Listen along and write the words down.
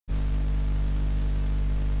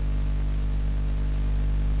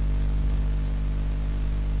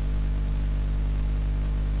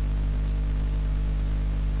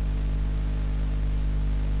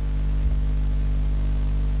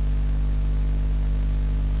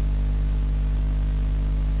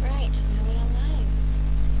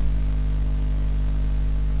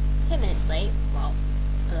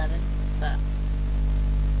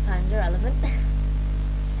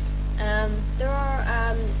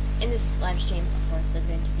stream, of course, there's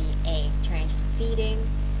going to be a tarantula feeding,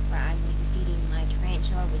 where I'm going to be feeding my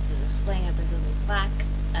tarantula, which is a Slinger Brazilian black.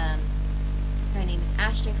 Her name is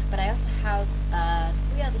Asterix, but I also have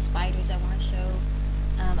 3 other spiders I want to show.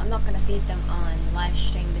 I'm not going to feed them on live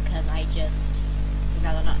stream because I just would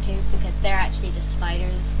rather not to, because they're actually just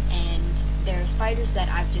spiders, and they're spiders that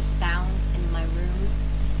I've just found in my room,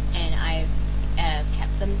 and I've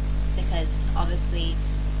kept them because obviously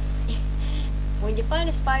when you find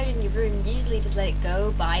a spider in your room, you usually just let it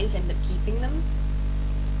go, but I just end up keeping them.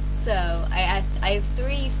 So I have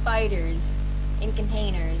 3 spiders in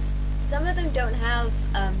containers. Some of them don't have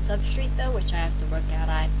substrate though, which I have to work out.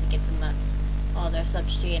 I have to give them all their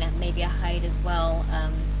substrate and maybe a hide as well.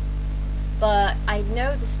 But I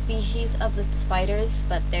know the species of the spiders,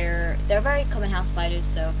 but they're very common house spiders,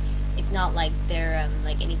 so it's not like they're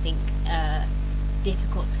like anything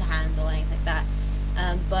difficult to handle or anything like that.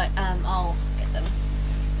 But I'll get them.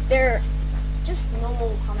 They're just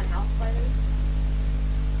normal common house spiders.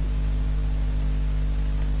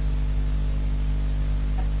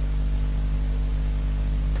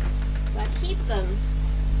 So I keep them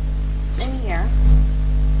in here.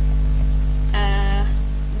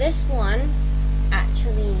 This one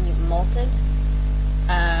actually molted.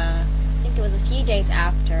 I think it was a few days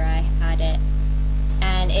after I had it,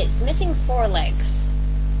 and it's missing 4 legs.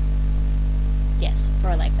 Yes,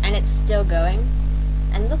 4 legs, and it's still going.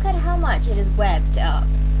 And look at how much it is webbed up.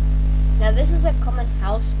 Now this is a common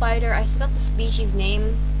house spider. I forgot the species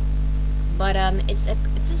name, but it's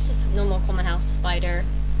just a normal common house spider.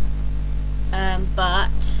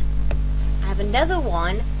 But I have another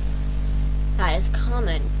one that is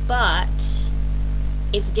common, but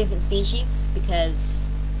it's a different species because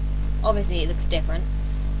obviously it looks different.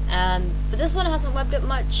 But this one hasn't webbed up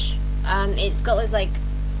much. It's got those like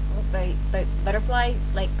butterfly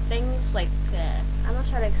like things, like I'm not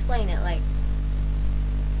trying to explain it, like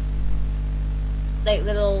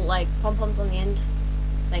little like pom-poms on the end,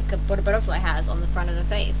 like what a butterfly has on the front of the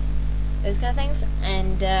face, those kind of things.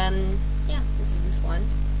 And yeah, this is this one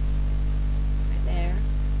right there,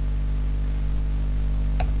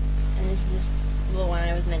 and this is this little one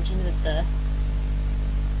I was mentioned with the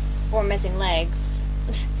 4 missing legs.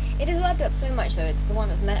 It is webbed up so much though, it's the one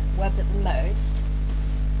that's webbed up the most.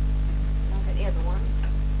 Look at the other one.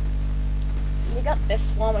 We got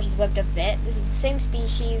this one, which is webbed up a bit. This is the same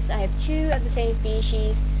species. I have 2 of the same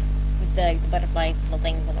species with the butterfly little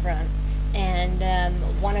things on the front, and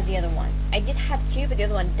 1 of the other one. I did have 2, but the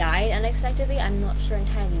other one died unexpectedly. I'm not sure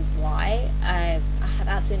entirely why. I have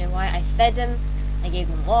absolutely no why. I fed them, I gave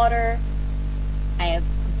them water. I have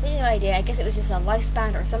completely no idea. I guess it was just a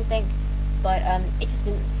lifespan or something, but it just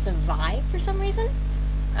didn't survive for some reason.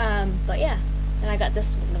 But yeah, and I got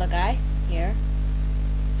this little guy here.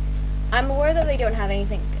 I'm aware that they don't have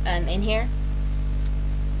anything in here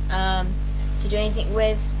to do anything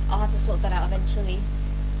with. I'll have to sort that out eventually.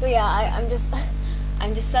 But yeah, I'm just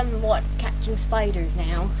somewhat catching spiders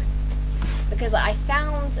now, because I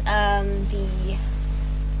found the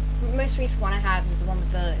most recent one I have is the one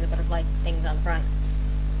with the butterfly things on the front,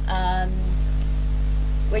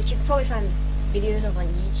 which you can probably find videos of on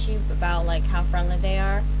YouTube about like how friendly they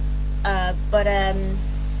are. But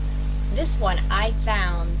this one I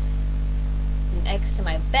found next to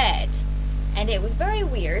my bed, and it was very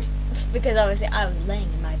weird because obviously I was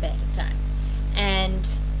laying in my bed at the time, and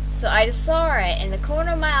so I just saw it in the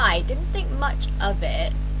corner of my eye, didn't think much of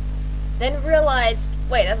it, then realized,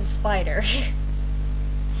 wait, that's a spider.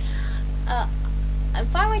 I'm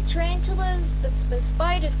fine with tarantulas, but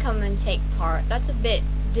spiders come and take part. That's a bit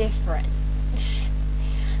different. Because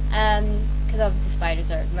obviously spiders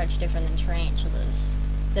are much different than tarantulas.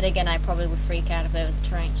 Then again, I probably would freak out if there was a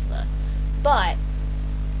tarantula. But,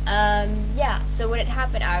 yeah, so when it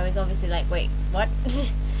happened, I was obviously like, wait, what?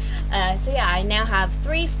 So yeah, I now have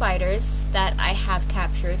 3 spiders that I have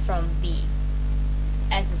captured from the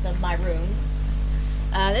essence of my room.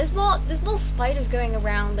 There's more spiders going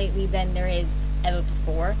around lately than there is ever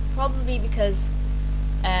before. Probably because,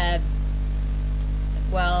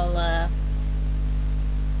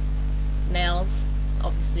 males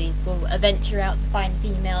obviously will venture out to find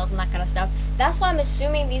females and that kind of stuff. That's why I'm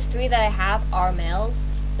assuming these 3 that I have are males,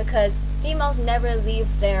 because females never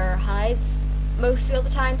leave their hides most of the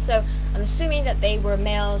time, so I'm assuming that they were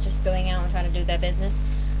males just going out and trying to do their business.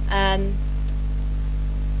 I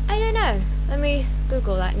don't know. Let me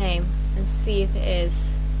Google that name and see if it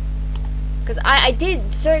is, because I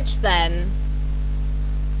did search them.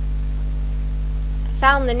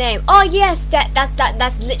 Found the name. Oh yes,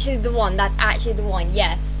 that's literally the one. That's actually the one.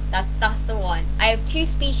 Yes, that's the one. I have 2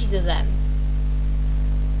 species of them.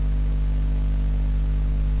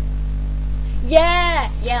 yeah.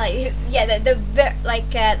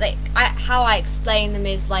 How I explain them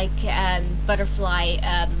is like butterfly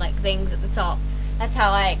like things at the top. That's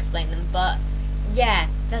how I explain them. But yeah,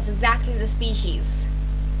 that's exactly the species.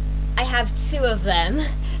 I have two of them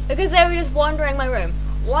because they were just wandering my room.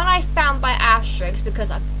 One I found by Asterix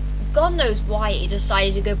because God knows why he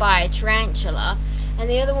decided to go buy a tarantula, and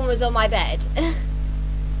the other one was on my bed,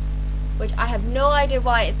 which I have no idea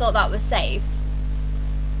why it thought that was safe.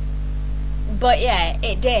 But yeah,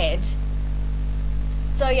 it did.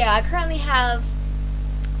 So yeah, I currently have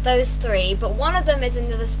those three, but one of them is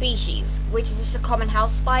another species, which is just a common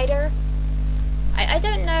house spider. I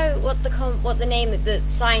don't know what the name, the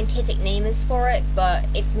scientific name is for it, but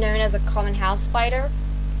it's known as a common house spider.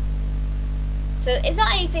 So it's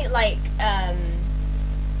not anything like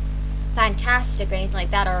fantastic or anything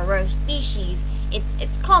like that, or a rare species.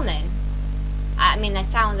 It's common. I mean, I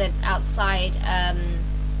found it outside. I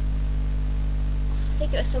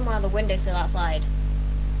think it was somewhere on the windowsill outside,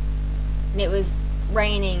 and it was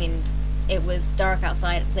raining and it was dark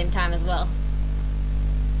outside at the same time as well.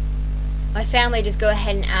 My family just go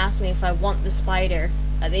ahead and ask me if I want the spider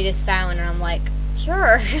that they just found, and I'm like,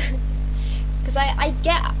 sure. Because I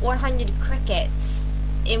get 100 crickets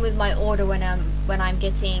in with my order when I'm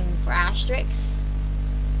getting for Asterix.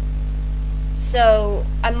 So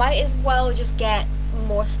I might as well just get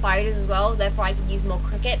more spiders as well, therefore I can use more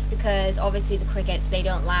crickets, because obviously the crickets, they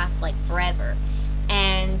don't last like forever.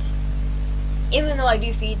 And even though I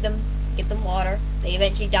do feed them, give them water, they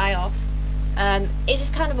eventually die off. It's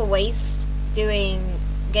just kind of a waste getting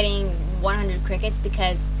 100 crickets,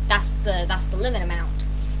 because that's the limit amount.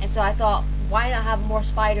 And so I thought, why not have more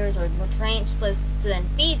spiders or more tarantulas to then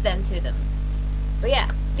feed them to them? But yeah,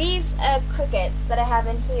 these crickets that I have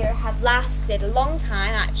in here have lasted a long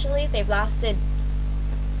time. Actually, they've lasted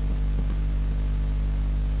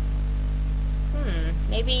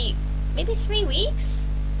maybe 3 weeks.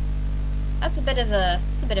 That's a bit of a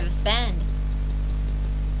span.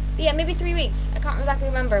 But yeah, maybe 3 weeks. I can't exactly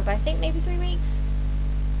remember, but I think maybe 3 weeks.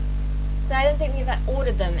 So I don't think we've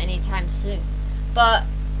ordered them anytime soon. But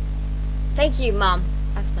thank you, Mom.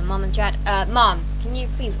 That's my mom in chat. Mom, can you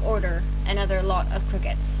please order another lot of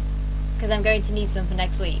crickets? Because I'm going to need some for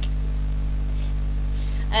next week.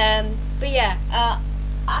 But yeah, I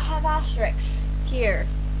have Asterix here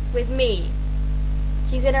with me.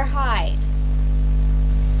 She's in her hide.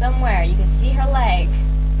 Somewhere, you can see her leg.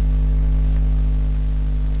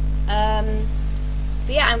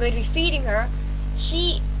 But yeah, I'm going to be feeding her.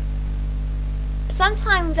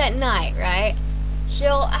 Sometimes at night, right,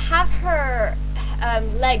 she'll have her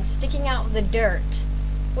legs sticking out of the dirt,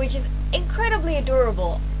 which is incredibly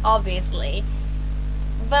adorable, obviously.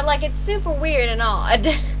 But like, it's super weird and odd.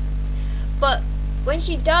 But when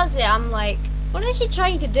she does it, I'm like, what is she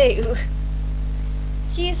trying to do?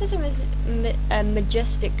 She is such a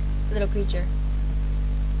majestic little creature.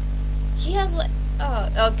 She has like, oh,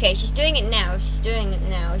 okay, she's doing it now.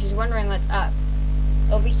 She's wondering what's up.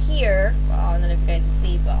 Over here, well, I don't know if you guys can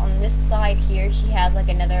see, but on this side here, she has like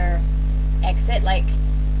another exit. Like,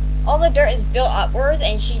 all the dirt is built upwards,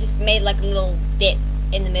 and she just made like a little dip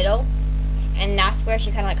in the middle, and that's where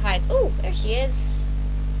she kind of like hides. Ooh, there she is.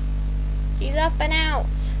 She's up and out.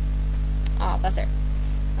 Oh, bless her.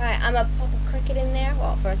 Alright, I'm gonna pop a cricket in there.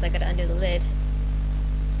 Well, first I gotta undo the lid.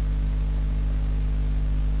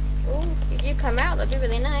 Ooh, if you come out, that'd be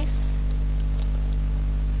really nice.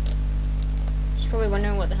 She's probably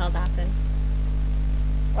wondering what the hell's happened.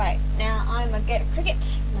 Right, now I'm gonna get a cricket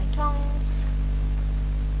with my tongs.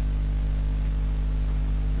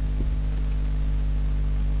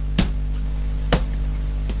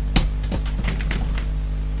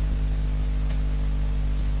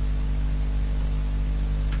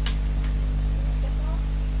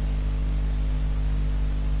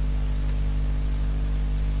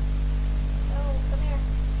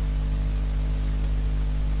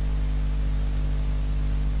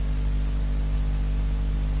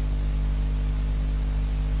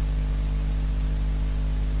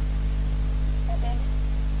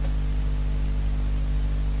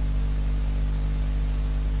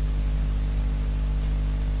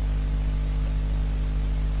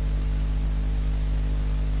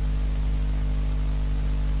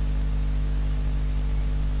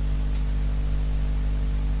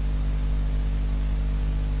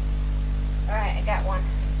 I got one.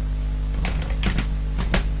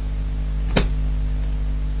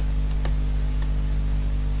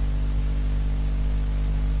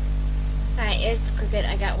 Alright, here's the cricket.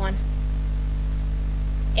 I got one.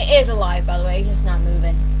 It is alive, by the way, it's just not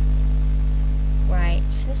moving. Right,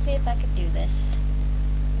 just gonna see if I could do this.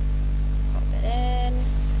 Pop it in.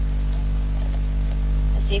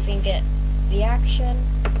 see if we can get the action.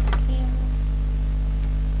 Yeah.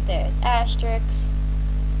 There's Asterix.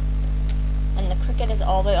 And the cricket is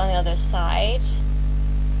all the way on the other side.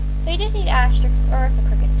 So you just need Asterix or the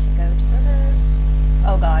cricket to go to her.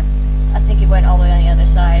 Oh god. I think it went all the way on the other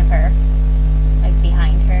side of her. Like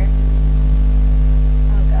behind her.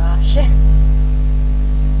 Oh gosh.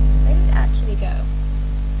 Where did it actually go?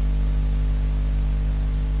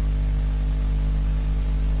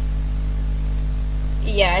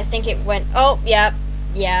 Yeah, I think it went... Oh, yeah.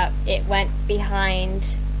 Yeah, it went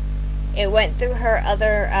behind... It went through her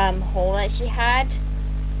other hole that she had.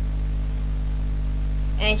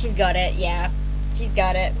 And she's got it, yeah. She's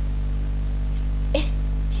got it.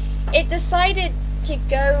 It decided to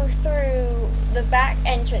go through the back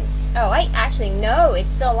entrance. Oh, actually, no,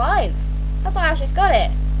 it's still alive. I thought I just got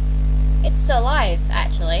it. It's still alive,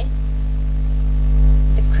 actually.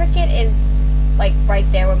 The cricket is, like,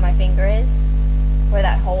 right there where my finger is. Where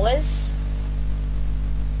that hole is.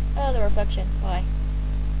 Oh, the reflection. Why?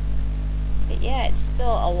 But yeah, it's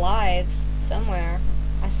still alive somewhere.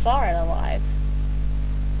 I saw it alive.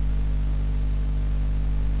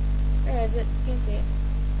 Where is it? You can see it.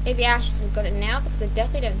 Maybe Ashes has got it now, because I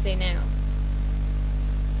definitely don't see it now.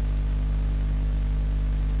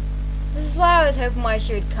 This is why I was hoping why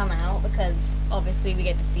she would come out, because obviously we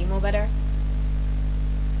get to see more better.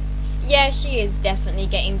 Yeah, she is definitely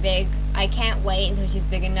getting big. I can't wait until she's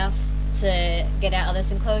big enough to get out of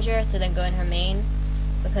this enclosure to then go in her main,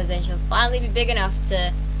 because then she'll finally be big enough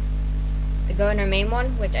to go in her main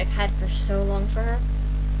one, which I've had for so long for her.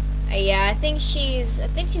 Yeah, I think she's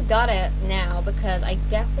got it now, because I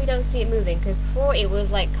definitely don't see it moving, because before it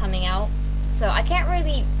was like coming out, so I can't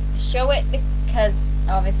really show it because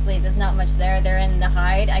obviously there's not much there. They're in the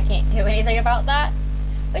hide. I can't do anything about that,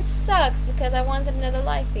 which sucks because I wanted another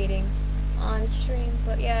live feeding on stream.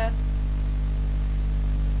 But yeah,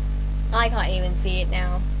 I can't even see it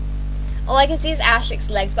now. All I can see is Asterix's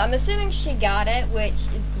legs, but I'm assuming she got it, which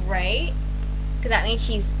is great, because that means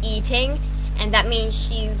she's eating, and that means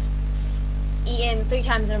she's eaten 3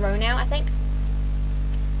 times in a row now, I think.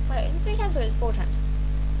 Wait, 3 times or is it 4 times?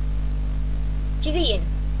 She's eaten.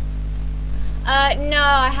 No,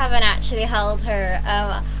 I haven't actually held her.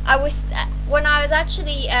 I was, when I was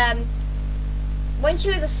actually, when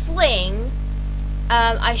she was a sling,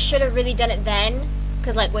 I should have really done it then.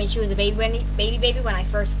 Because, like, when she was a baby, when I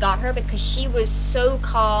first got her, because she was so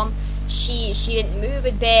calm, she didn't move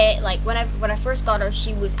a bit. Like, when I first got her,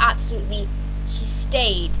 she was absolutely, she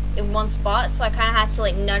stayed in one spot, so I kind of had to,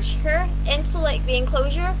 like, nudge her into, like, the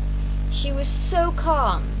enclosure. She was so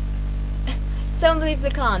calm. So unbelievably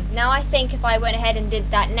calm. Now, I think if I went ahead and did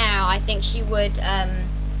that now, I think she would,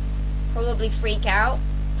 probably freak out.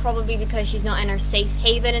 Probably because she's not in her safe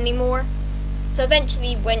haven anymore. So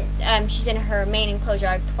eventually, when she's in her main enclosure,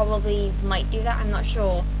 I probably might do that. I'm not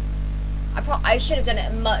sure. I should have done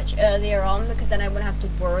it much earlier on, because then I wouldn't have to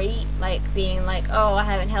worry, like, being like, oh, I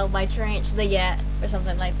haven't held my tarantula yet, or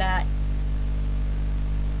something like that.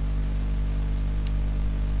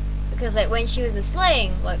 Because, like, when she was a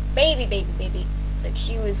sling, like, baby, like,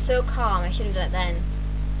 she was so calm. I should have done it then.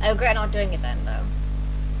 I regret not doing it then, though.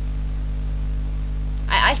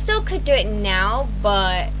 I still could do it now,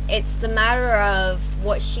 but it's the matter of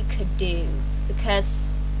what she could do,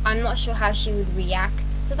 because I'm not sure how she would react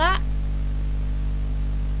to that.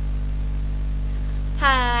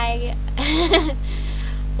 Hi.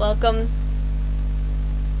 Welcome.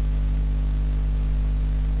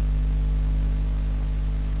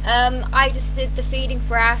 I just did the feeding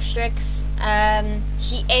for Asterix.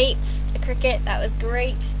 She ate a cricket. That was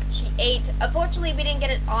great. She ate. Unfortunately, we didn't get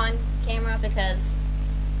it on camera because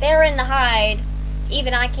they're in the hide.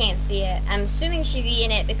 Even I can't see it. I'm assuming she's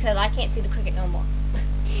eating it because I can't see the cricket no more.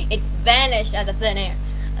 It's vanished out of thin air.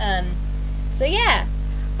 So yeah.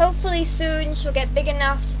 Hopefully soon she'll get big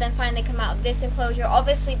enough to then finally come out of this enclosure.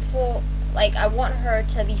 Obviously before, like, I want her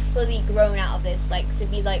to be fully grown out of this. Like, to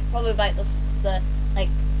be, like, probably like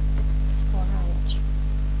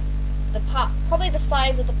probably the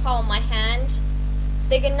size of the palm of my hand.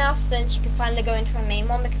 Big enough, then she can finally go into her main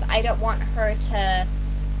one, because I don't want her to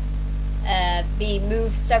be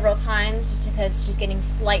moved several times just because she's getting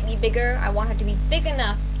slightly bigger. I want her to be big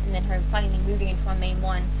enough, and then her finally moving into her main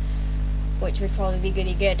one, which would probably be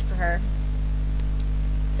goody good for her.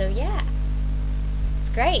 So yeah, it's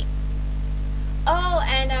great. Oh,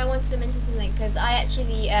 and I wanted to mention something, because I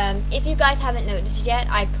actually, if you guys haven't noticed yet,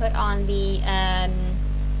 I put on the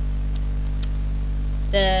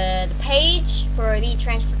page for the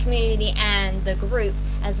Tarantula community and the group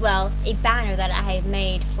as well, a banner that I have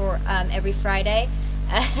made for every Friday,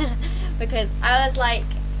 because I was like,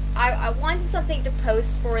 I wanted something to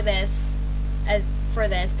post for this,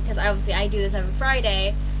 because obviously I do this every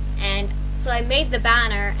Friday, and so I made the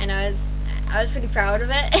banner, and I was pretty proud of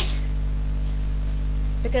it.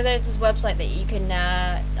 Because there's this website that you can,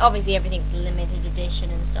 obviously everything's limited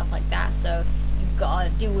edition and stuff like that, so you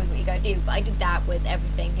gotta do with what you gotta do. But I did that with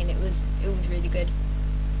everything, and it was really good.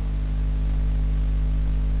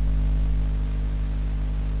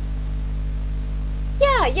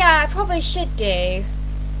 Yeah, I probably should do.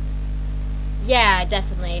 Yeah,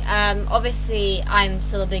 definitely. Obviously I'm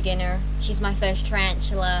still a beginner. She's my first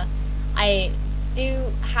tarantula. I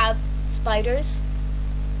do have spiders,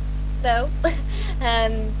 though.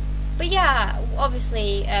 But yeah,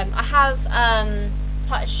 obviously, I have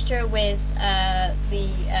touched her with the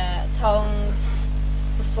tongs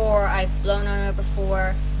before. I've blown on her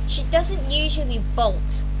before. She doesn't usually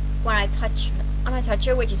bolt when I touch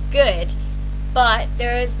her, which is good. But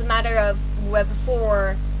there is the matter of where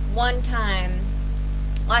before, one time,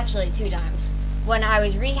 well, actually 2 times, when I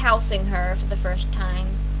was rehousing her for the first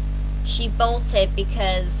time, she bolted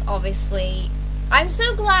because obviously I'm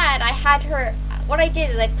so glad I had her. What I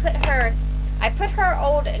did is I put her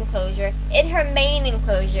old enclosure in her main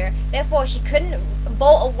enclosure, therefore she couldn't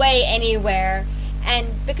bolt away anywhere. And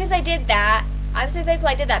because I did that, I'm so thankful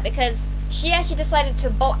I did that, because she actually decided to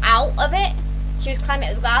bolt out of it. She was climbing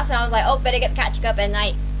up the glass, and I was like, oh, better get catching up, and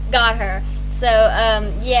I got her. So,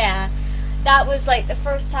 yeah, that was like the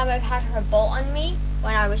first time I've had her bolt on me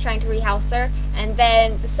when I was trying to rehouse her. And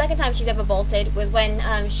then the second time she's ever bolted was when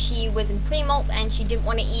she was in pre-molt and she didn't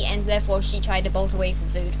want to eat, and therefore she tried to bolt away from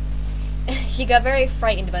food. She got very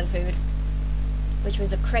frightened by the food, which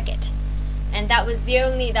was a cricket. And that was the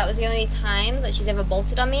only time that she's ever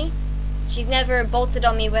bolted on me. She's never bolted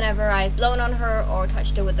on me whenever I've blown on her or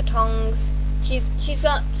touched her with the tongs. She's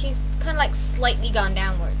kind of like slightly gone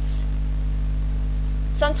downwards.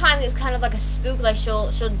 Sometimes it's kind of like a spook, like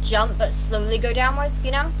she'll jump but slowly go downwards,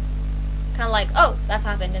 you know? Kind of like, oh, that's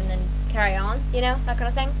happened, and then carry on, you know, that kind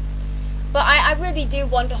of thing. But I really do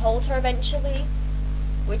want to hold her eventually,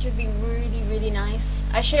 which would be really, really nice.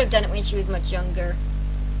 I should have done it when she was much younger,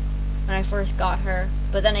 when I first got her.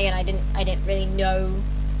 But then again, I didn't really know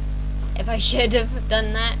if I should have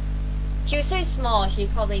done that. She was so small, she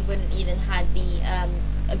probably wouldn't even had the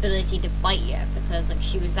ability to bite yet, because like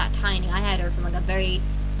she was that tiny. I had her from like a very,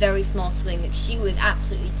 very small sling. Like, she was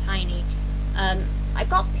absolutely tiny. I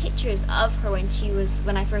got pictures of her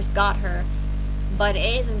when I first got her, but it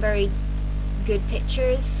isn't very good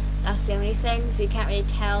pictures. That's the only thing, so you can't really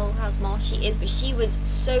tell how small she is. But she was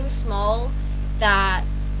so small that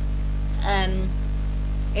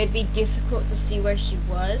it'd be difficult to see where she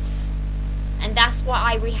was. And that's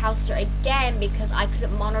why I rehoused her again, because I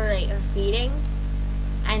couldn't moderate her feeding.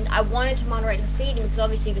 And I wanted to moderate her feeding because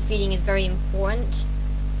obviously the feeding is very important.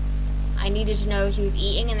 I needed to know she was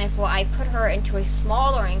eating, and therefore I put her into a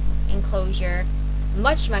smaller enclosure,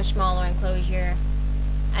 much smaller enclosure,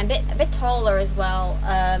 and a bit taller as well,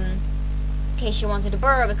 in case she wanted to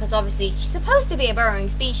burrow, because obviously she's supposed to be a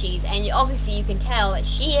burrowing species, and obviously you can tell that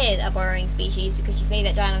she is a burrowing species because she's made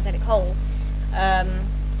that giant anesthetic hole.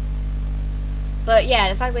 But yeah,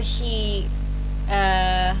 the fact that she,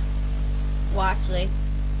 well, actually,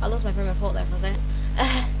 I lost my train of thought there for a second.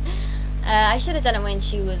 I should have done it when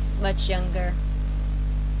she was much younger.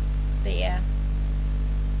 But yeah.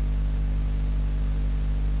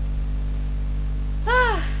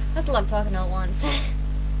 That's a lot of talking all at once.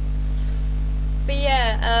 But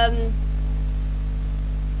yeah,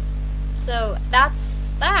 so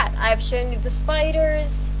that's that. I've shown you the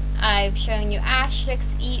spiders. I've shown you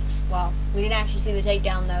Ashlix eats. Well, we didn't actually see the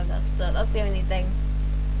takedown though. That's the only thing.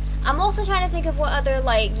 I'm also trying to think of what other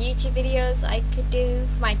like YouTube videos I could do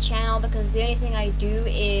for my channel, because the only thing I do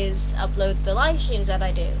is upload the live streams that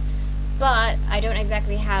I do. But I don't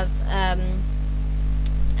exactly have a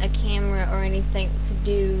camera or anything to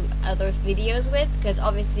do other videos with, because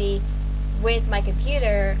obviously with my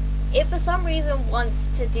computer, it for some reason wants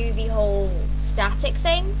to do the whole static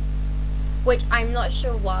thing, which I'm not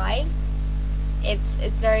sure why. It's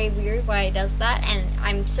very weird why it does that, and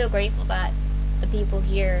I'm so grateful that the people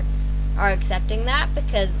here are accepting that,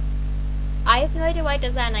 because I have no idea why it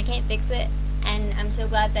does that and I can't fix it. And I'm so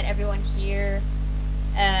glad that everyone here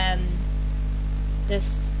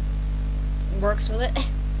just works with it.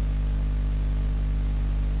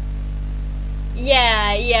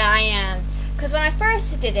 Yeah, I am. Because when I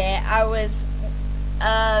first did it, I was,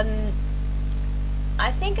 I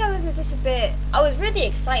think I was just a bit, I was really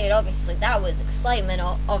excited, obviously. That was excitement,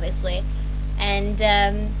 obviously. And,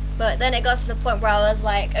 but then it got to the point where I was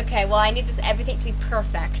like, okay, well, I need everything to be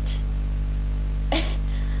perfect.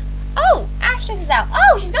 Oh, Ash Ashley is out.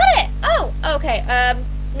 Oh, she's got it. Oh, okay.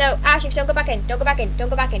 No, Ashley, don't go back in. Don't go back in. Don't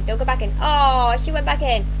go back in. Don't go back in. Oh, she went back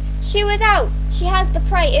in. She was out. She has the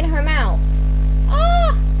prey in her mouth.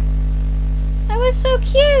 Ah, that was so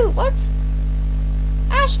cute. What?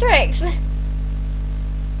 Asterix.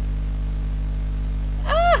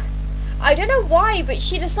 Ah, I don't know why, but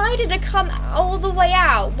she decided to come all the way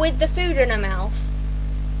out with the food in her mouth.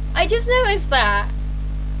 I just noticed that.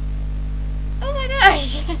 Oh my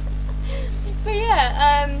gosh. But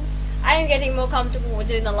yeah, I am getting more comfortable with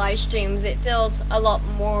doing the live streams. It feels a lot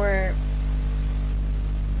more,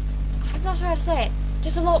 I'm not sure how to say it,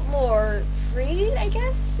 just a lot more free, I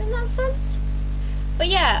guess, in that sense. But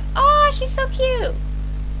yeah, oh, she's so cute.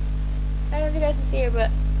 I don't know if you guys can see her,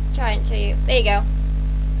 but I'll try and show you. There you go.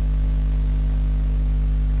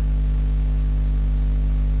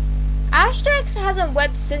 Asterix hasn't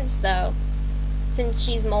webbed since though, since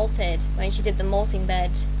she's molted, when she did the molting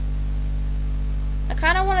bed. I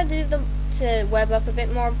kind of want to do to web up a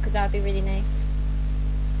bit more because that would be really nice.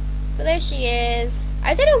 But there she is.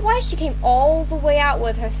 I don't know why she came all the way out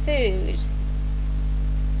with her food.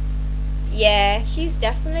 Yeah, she's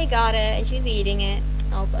definitely got it and she's eating it.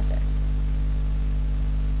 Oh, bless her.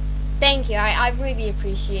 Thank you. I really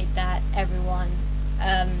appreciate that everyone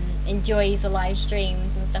enjoys the live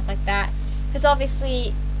streams and stuff like that. Because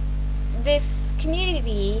obviously this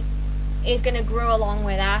community is going to grow along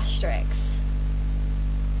with Asterix.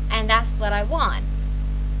 And that's what I want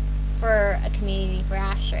for a community for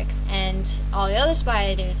Asterix and all the other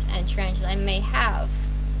spiders and tarantulas I may have.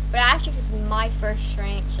 But Asterix is my first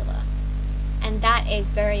tarantula. And that is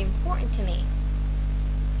very important to me.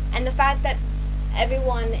 And the fact that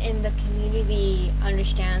everyone in the community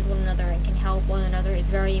understands one another and can help one another is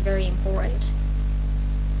very, very important.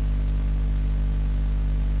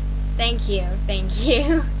 Thank you. Thank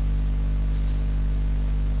you.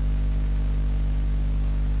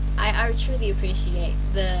 I truly appreciate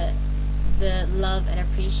the love and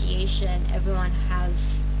appreciation everyone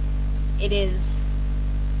has.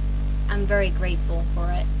 I'm very grateful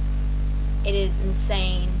for it. It is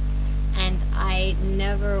insane, and I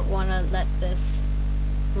never want to let this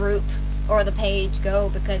group or the page go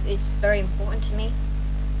because it's very important to me.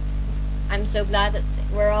 I'm so glad that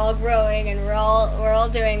we're all growing and we're all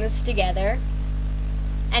doing this together.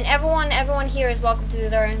 And everyone here is welcome to do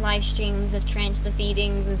their own live streams of tarantula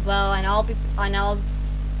feedings as well, and I'll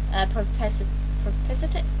participate.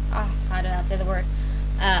 How did I say the word?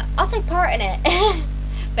 I'll take part in it,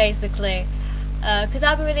 basically, because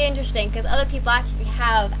that'll be really interesting. Because other people actually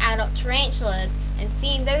have adult tarantulas, and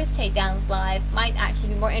seeing those takedowns live might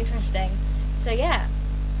actually be more interesting. So yeah,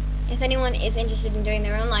 if anyone is interested in doing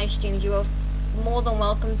their own live streams, you are more than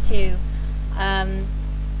welcome to.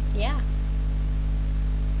 Yeah.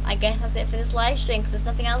 I guess that's it for this live stream because there's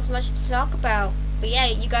nothing else much to talk about. But yeah,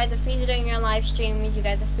 you guys are free to do your own live streams. You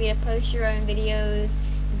guys are free to post your own videos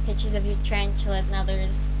and pictures of your tarantulas and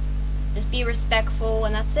others. Just be respectful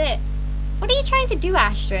and that's it. What are you trying to do,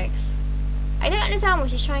 Asterix? I don't understand what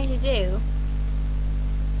she's trying to do.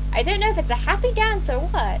 I don't know if it's a happy dance or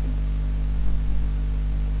what.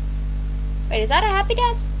 Wait, is that a happy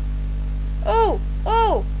dance? Oh,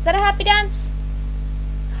 oh, is that a happy dance?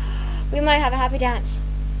 We might have a happy dance.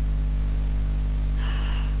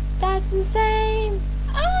 That's insane!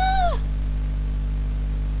 Ah!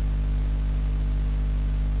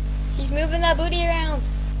 She's moving that booty around.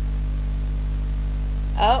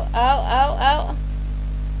 Oh, oh, oh, oh.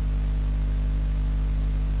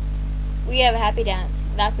 We have a happy dance.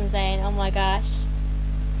 That's insane. Oh my gosh.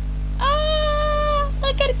 Ah!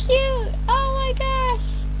 Look at it cute! Oh my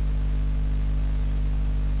gosh!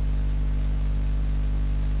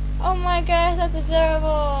 Oh my gosh, that's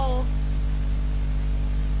adorable!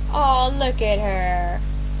 Oh, look at her.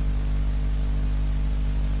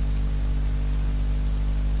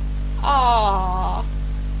 Aww.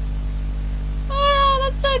 Oh,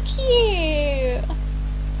 that's so cute.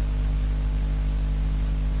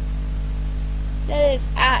 That is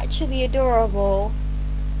actually adorable.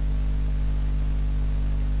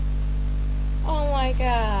 Oh my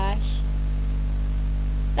gosh.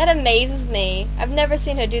 That amazes me. I've never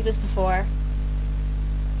seen her do this before.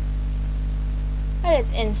 That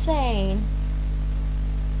is insane.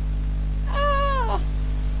 Ah,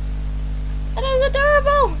 that is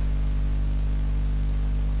adorable.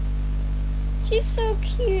 She's so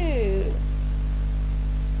cute.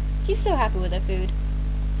 She's so happy with her food.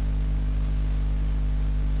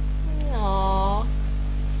 Aww.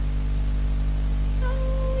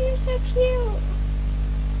 Oh, you're so cute.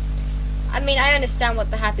 I mean, I understand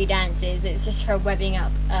what the happy dance is. It's just her webbing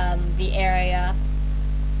up the area.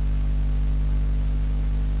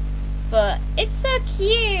 But it's so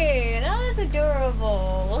cute. That was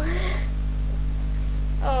adorable.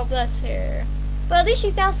 Oh, bless her. But at least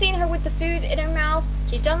you've now seen her with the food in her mouth.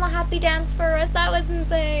 She's done the happy dance for us. That was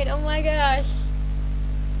insane. Oh my gosh.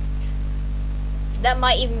 That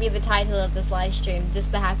might even be the title of this live stream,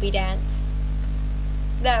 just the happy dance.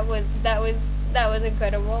 That was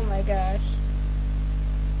incredible. Oh my gosh.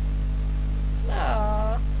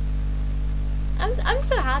 Aww. I'm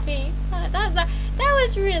so happy. That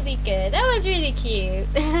was really good. That was really cute.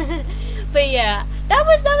 But yeah, that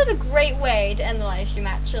was a great way to end the live stream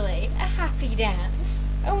actually. A happy dance.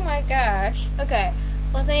 Oh my gosh. Okay.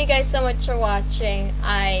 Well, thank you guys so much for watching.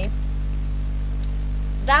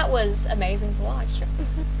 That was amazing to watch.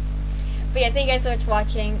 But yeah, thank you guys so much for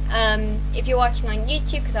watching. If you're watching on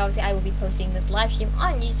YouTube, because obviously I will be posting this live stream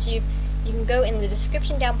on YouTube, you can go in the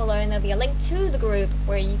description down below and there'll be a link to the group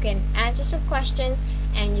where you can answer some questions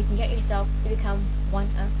and you can get yourself to become one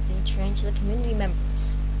of the tarantula community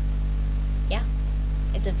members. Yeah,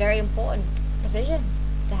 it's a very important position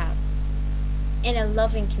to have in a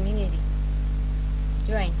loving community.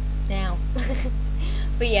 Join now.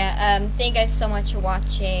 But yeah, thank you guys so much for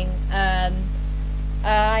watching.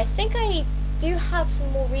 I think I do have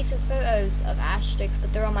some more recent photos of Asterix,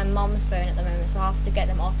 but they're on my mom's phone at the moment, so I'll have to get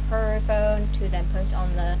them off her phone to then post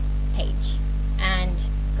on the page and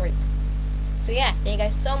group. So yeah, thank you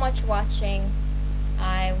guys so much for watching.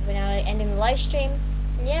 I will now ending the live stream.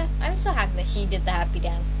 Yeah, I'm so happy that she did the happy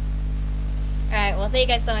dance. Alright, well thank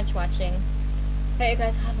you guys so much for watching. Hope you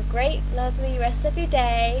guys have a great, lovely rest of your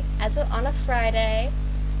day as on a Friday.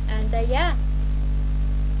 And yeah,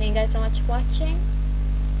 thank you guys so much for watching.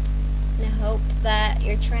 And I hope that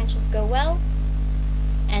your tarantulas go well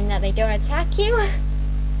and that they don't attack you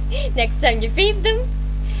next time you feed them.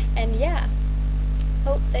 And yeah,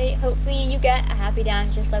 hopefully you get a happy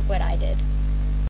dance just like what I did.